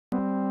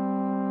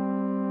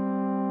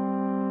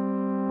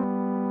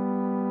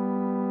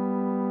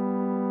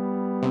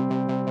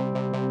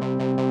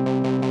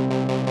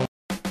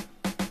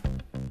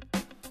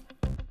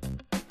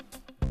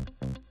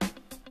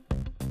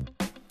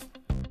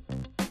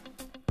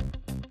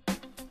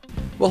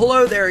Well,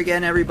 hello there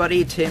again,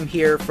 everybody. Tim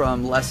here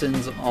from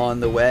Lessons on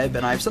the Web,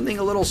 and I have something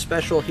a little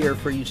special here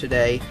for you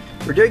today.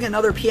 We're doing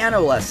another piano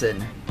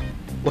lesson.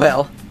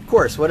 Well, of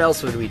course, what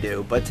else would we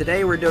do? But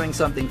today we're doing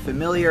something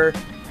familiar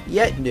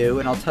yet new,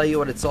 and I'll tell you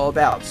what it's all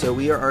about. So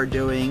we are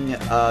doing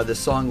the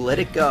song Let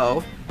It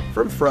Go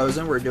from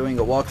Frozen. We're doing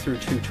a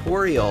walkthrough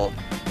tutorial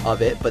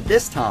of it, but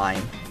this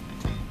time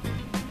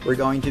we're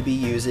going to be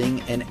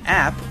using an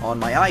app on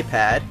my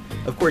iPad.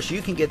 Of course,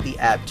 you can get the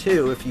app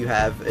too if you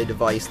have a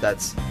device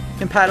that's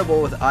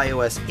compatible with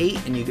iOS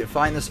 8, and you can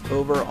find this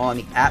over on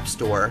the App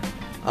Store.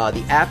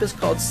 The app is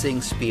called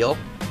Singspiel,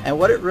 and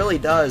what it really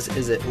does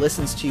is it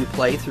listens to you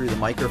play through the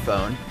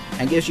microphone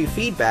and gives you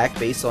feedback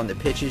based on the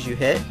pitches you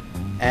hit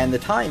and the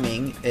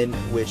timing in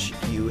which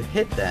you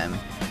hit them.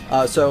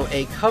 So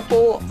a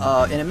couple,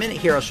 in a minute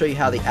here I'll show you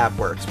how the app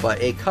works,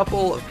 but a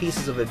couple of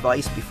pieces of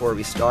advice before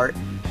we start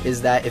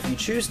is that if you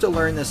choose to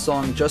learn this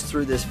song just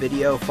through this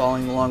video,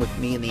 following along with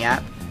me in the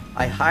app,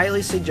 I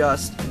highly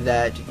suggest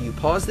that you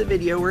pause the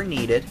video where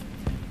needed,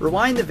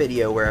 rewind the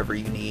video wherever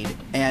you need,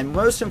 and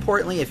most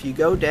importantly, if you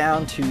go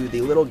down to the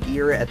little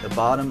gear at the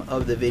bottom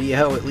of the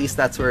video, at least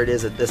that's where it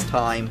is at this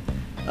time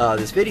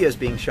this video is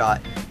being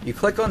shot, you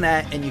click on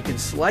that and you can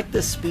select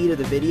the speed of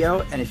the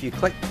video, and if you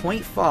click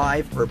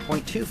 0.5 or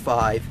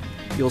 0.25,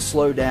 you'll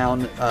slow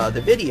down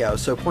the video.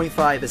 So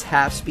 0.5 is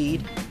half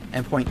speed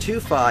and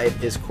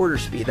 0.25 is quarter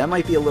speed. That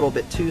might be a little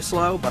bit too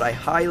slow, but I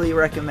highly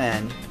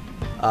recommend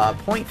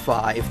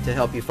 0.5 to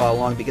help you follow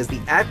along, because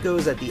the app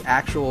goes at the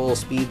actual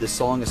speed the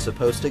song is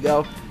supposed to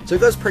go, so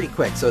it goes pretty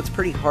quick, so it's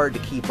pretty hard to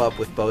keep up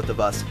with both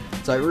of us.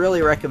 So I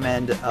really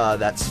recommend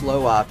that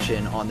slow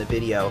option on the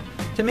video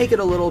to make it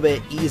a little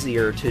bit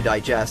easier to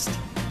digest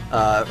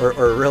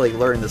or really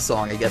learn the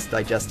song. I guess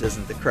digest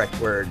isn't the correct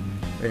word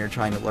when you're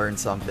trying to learn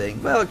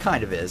something. Well, it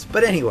kind of is,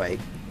 but anyway,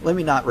 let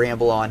me not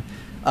ramble on.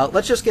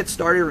 Let's just get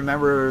started.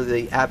 Remember,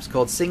 the app's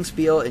called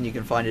Singspiel, and you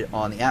can find it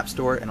on the App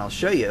Store, and I'll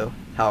show you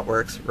how it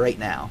works right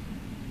now.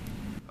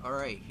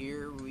 Alright,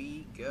 here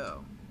we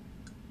go.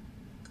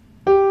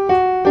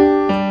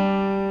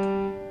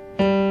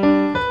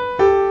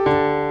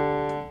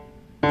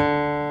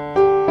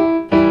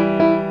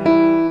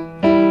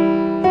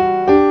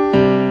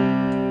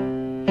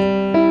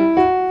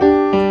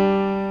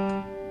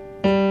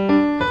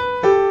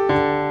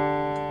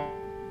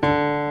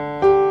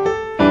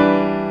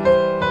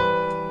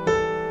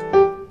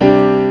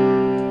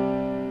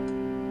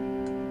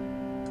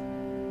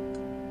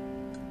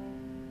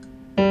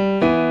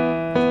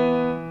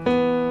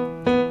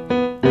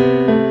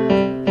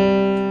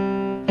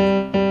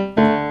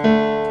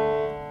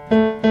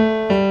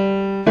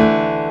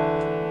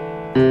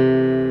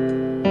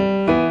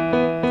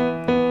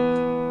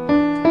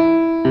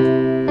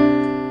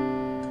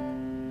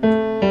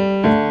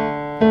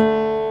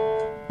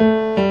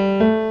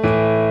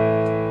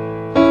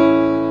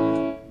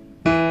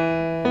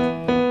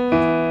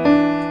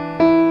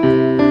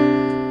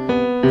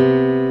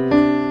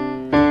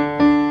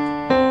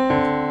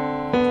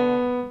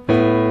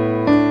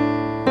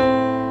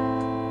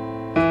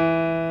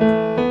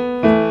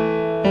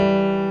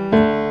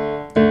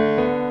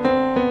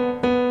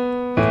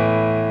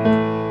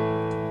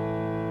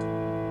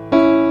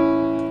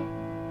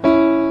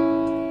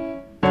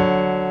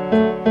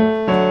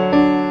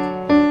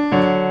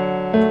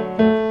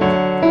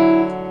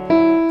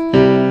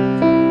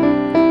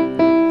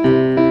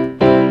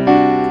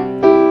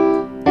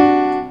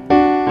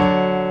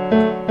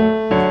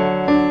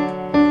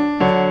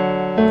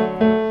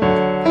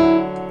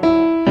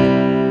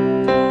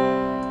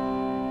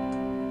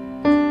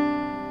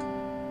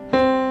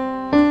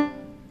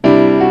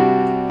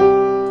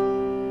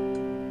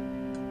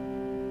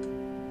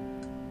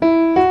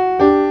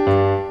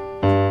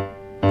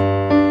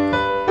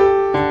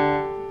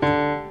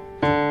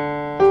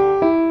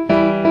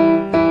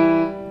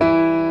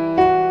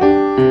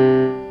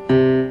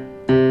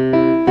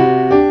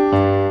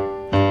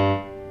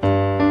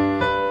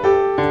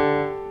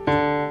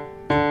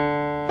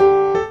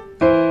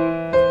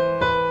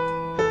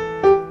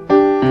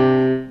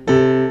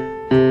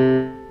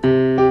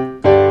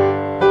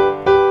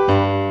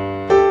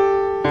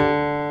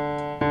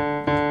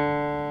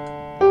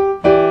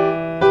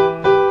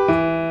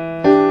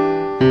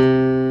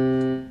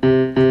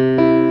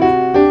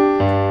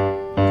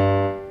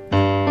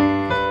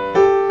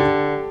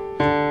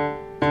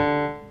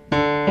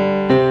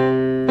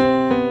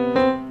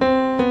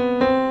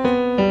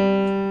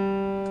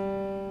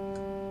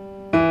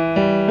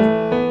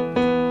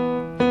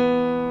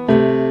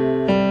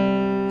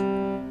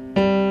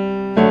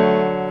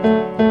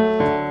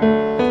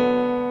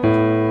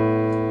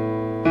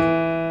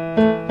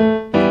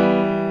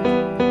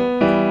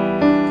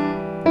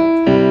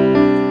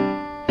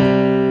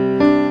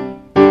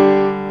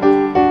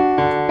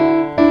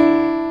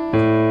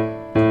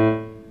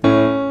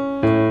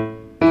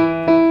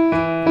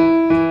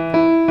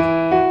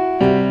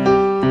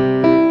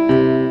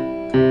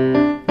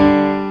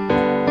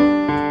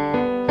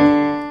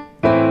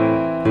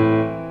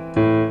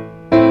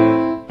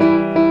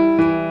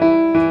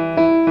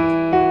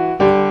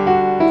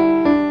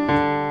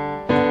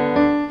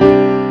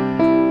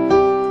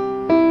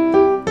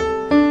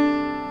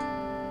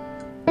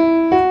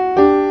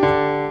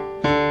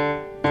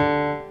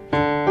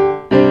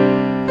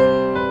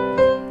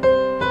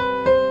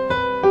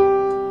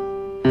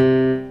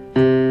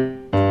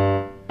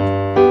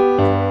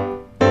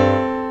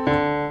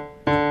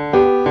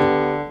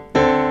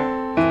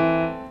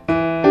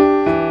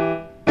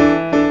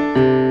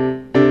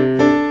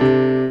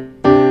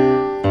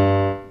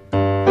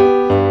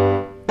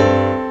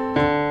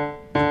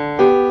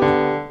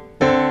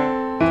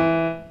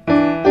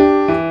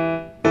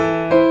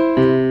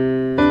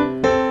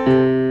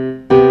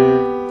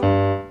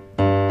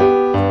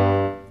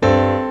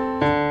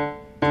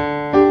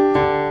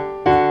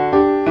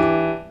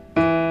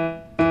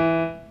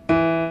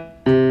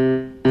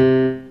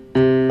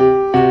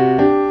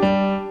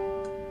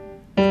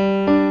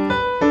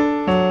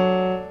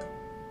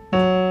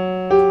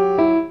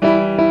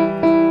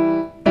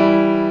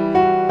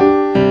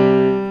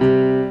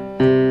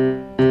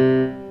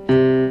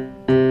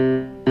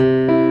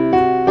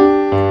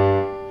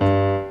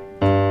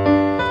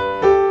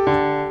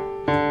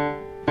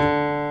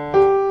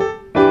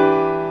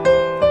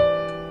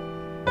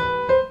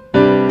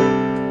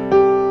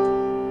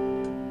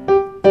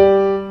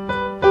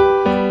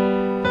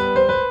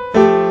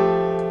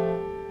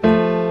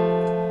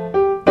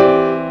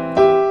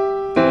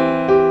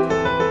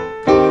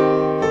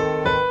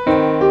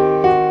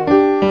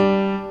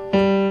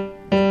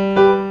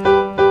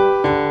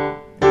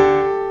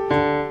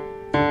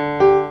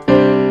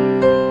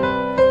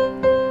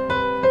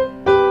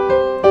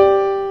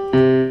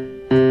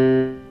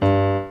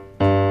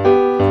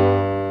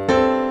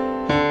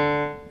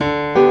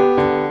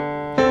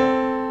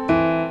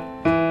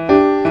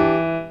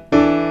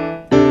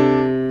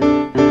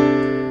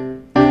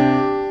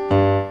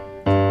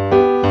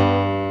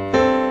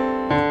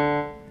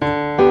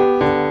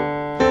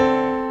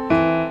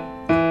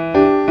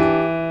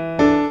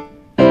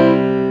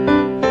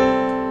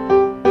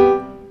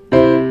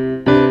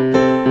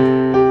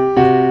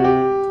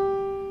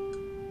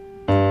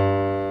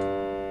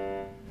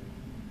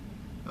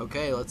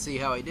 let's see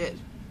how I did.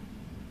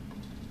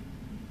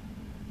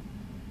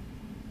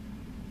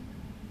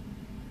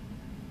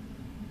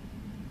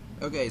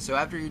 Okay, so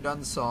after you're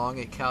done the song,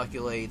 it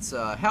calculates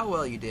how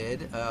well you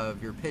did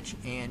of your pitch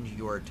and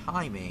your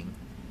timing.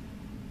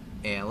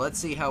 And let's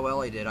see how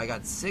well I did. I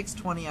got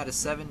 620 out of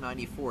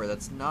 794.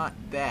 That's not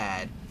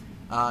bad.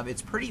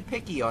 It's pretty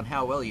picky on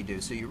how well you do,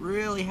 so you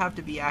really have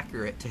to be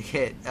accurate to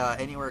get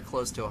anywhere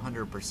close to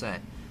 100%.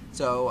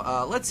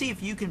 So let's see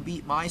if you can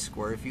beat my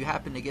score. If you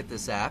happen to get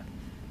this app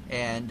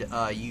and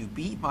you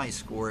beat my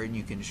score and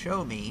you can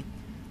show me,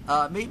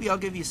 maybe I'll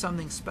give you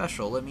something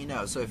special. Let me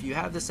know. So if you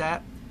have this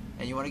app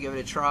and you want to give it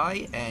a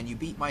try and you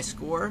beat my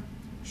score,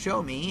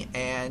 show me,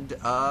 and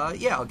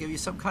yeah, I'll give you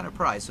some kind of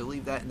prize. So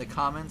leave that in the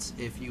comments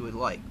if you would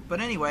like.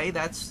 But anyway,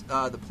 that's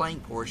the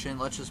playing portion.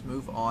 Let's just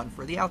move on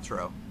for the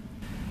outro.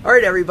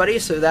 Alright everybody,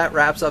 so that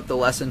wraps up the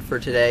lesson for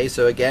today.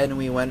 So again,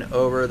 we went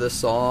over the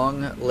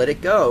song Let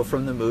It Go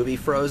from the movie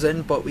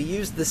Frozen, but we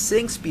used the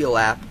Singspiel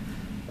app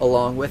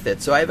along with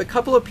it. So I have a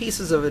couple of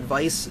pieces of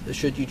advice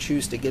should you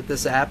choose to get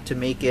this app to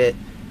make it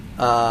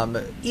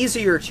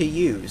easier to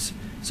use.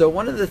 So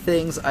one of the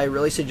things I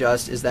really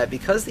suggest is that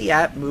because the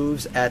app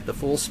moves at the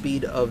full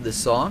speed of the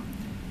song,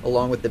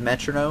 along with the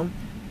metronome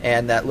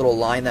and that little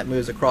line that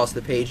moves across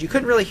the page, you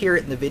couldn't really hear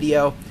it in the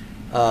video,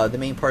 the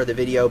main part of the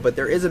video, but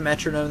there is a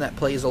metronome that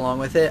plays along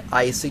with it.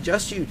 I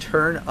suggest you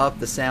turn up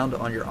the sound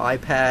on your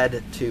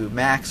iPad to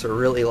max or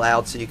really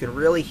loud so you can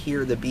really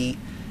hear the beat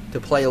to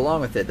play along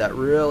with it. That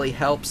really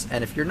helps.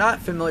 And if you're not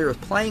familiar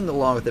with playing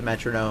along with the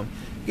metronome,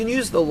 you can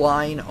use the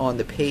line on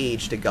the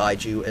page to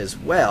guide you as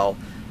well.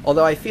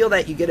 Although I feel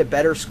that you get a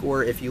better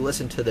score if you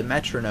listen to the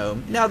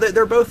metronome. Now,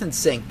 they're both in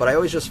sync, but I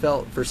always just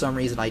felt for some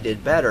reason I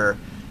did better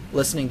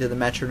listening to the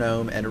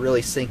metronome and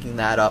really syncing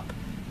that up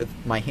with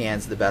my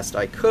hands the best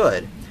I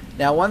could.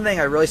 Now, one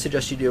thing I really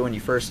suggest you do when you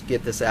first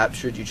get this app,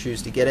 should you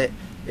choose to get it,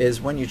 is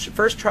when you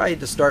first try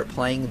to start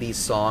playing these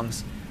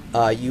songs,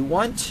 you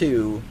want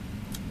to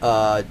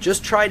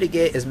just try to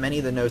get as many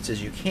of the notes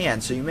as you can.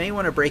 So you may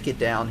want to break it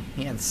down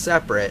hand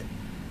separate,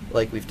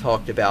 like we've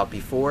talked about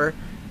before.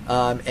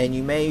 And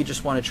you may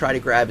just want to try to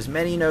grab as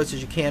many notes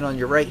as you can on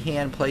your right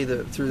hand, play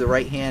through the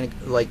right hand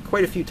like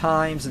quite a few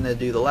times, and then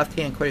do the left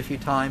hand quite a few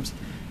times,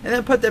 and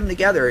then put them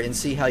together and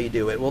see how you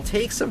do. It will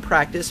take some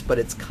practice, but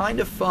it's kind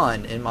of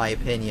fun, in my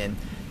opinion,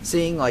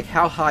 seeing like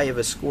how high of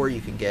a score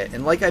you can get.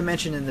 And like I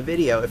mentioned in the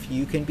video, if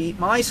you can beat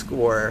my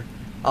score,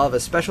 I'll have a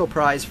special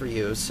prize for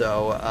you.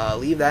 So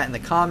leave that in the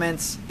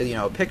comments, you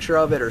know, a picture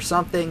of it or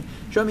something.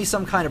 Show me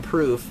some kind of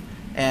proof,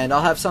 and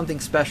I'll have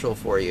something special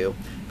for you.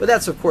 But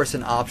that's of course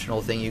an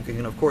optional thing. You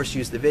can of course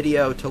use the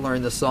video to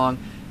learn the song,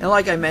 and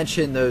like I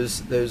mentioned,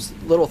 those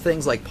little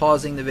things like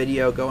pausing the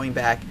video, going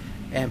back,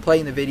 and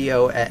playing the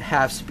video at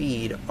half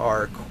speed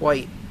are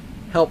quite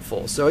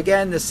helpful. So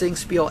again, the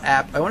Singspiel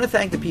app, I want to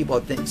thank the people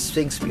at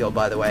Singspiel,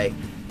 by the way,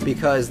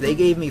 because they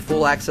gave me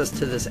full access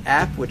to this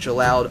app, which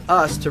allowed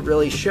us to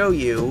really show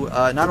you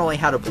not only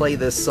how to play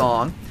this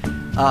song,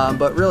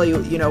 but really,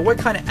 you know, what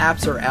kind of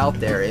apps are out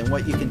there and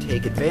what you can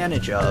take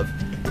advantage of,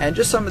 and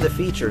just some of the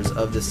features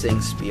of the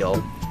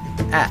Singspiel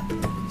app.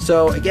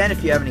 So again,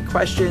 if you have any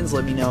questions,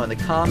 let me know in the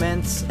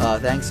comments.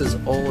 Thanks as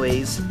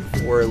always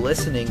for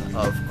listening,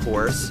 of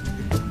course.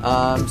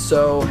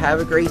 So have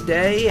a great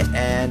day,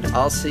 and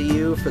I'll see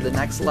you for the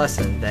next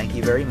lesson. Thank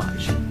you very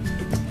much.